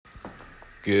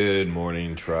Good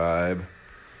morning, tribe.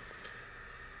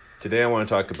 Today I want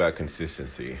to talk about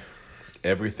consistency.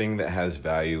 Everything that has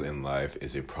value in life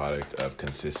is a product of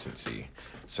consistency.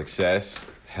 Success,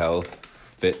 health,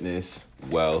 fitness,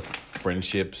 wealth,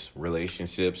 friendships,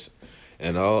 relationships,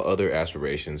 and all other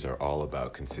aspirations are all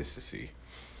about consistency.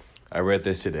 I read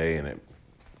this today and it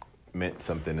meant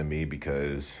something to me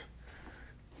because,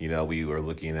 we were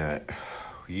looking at,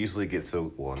 we usually get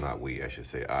so, well, not we, I should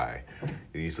say I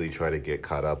usually try to get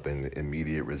caught up in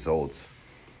immediate results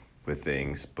with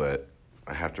things, but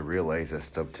I have to realize that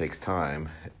stuff takes time,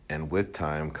 and with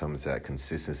time comes that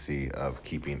consistency of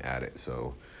keeping at it.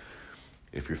 So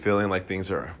if you're feeling like things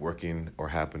are working or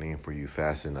happening for you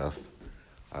fast enough,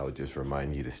 I would just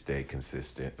remind you to stay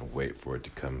consistent and wait for it to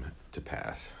come to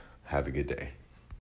pass. Have a good day.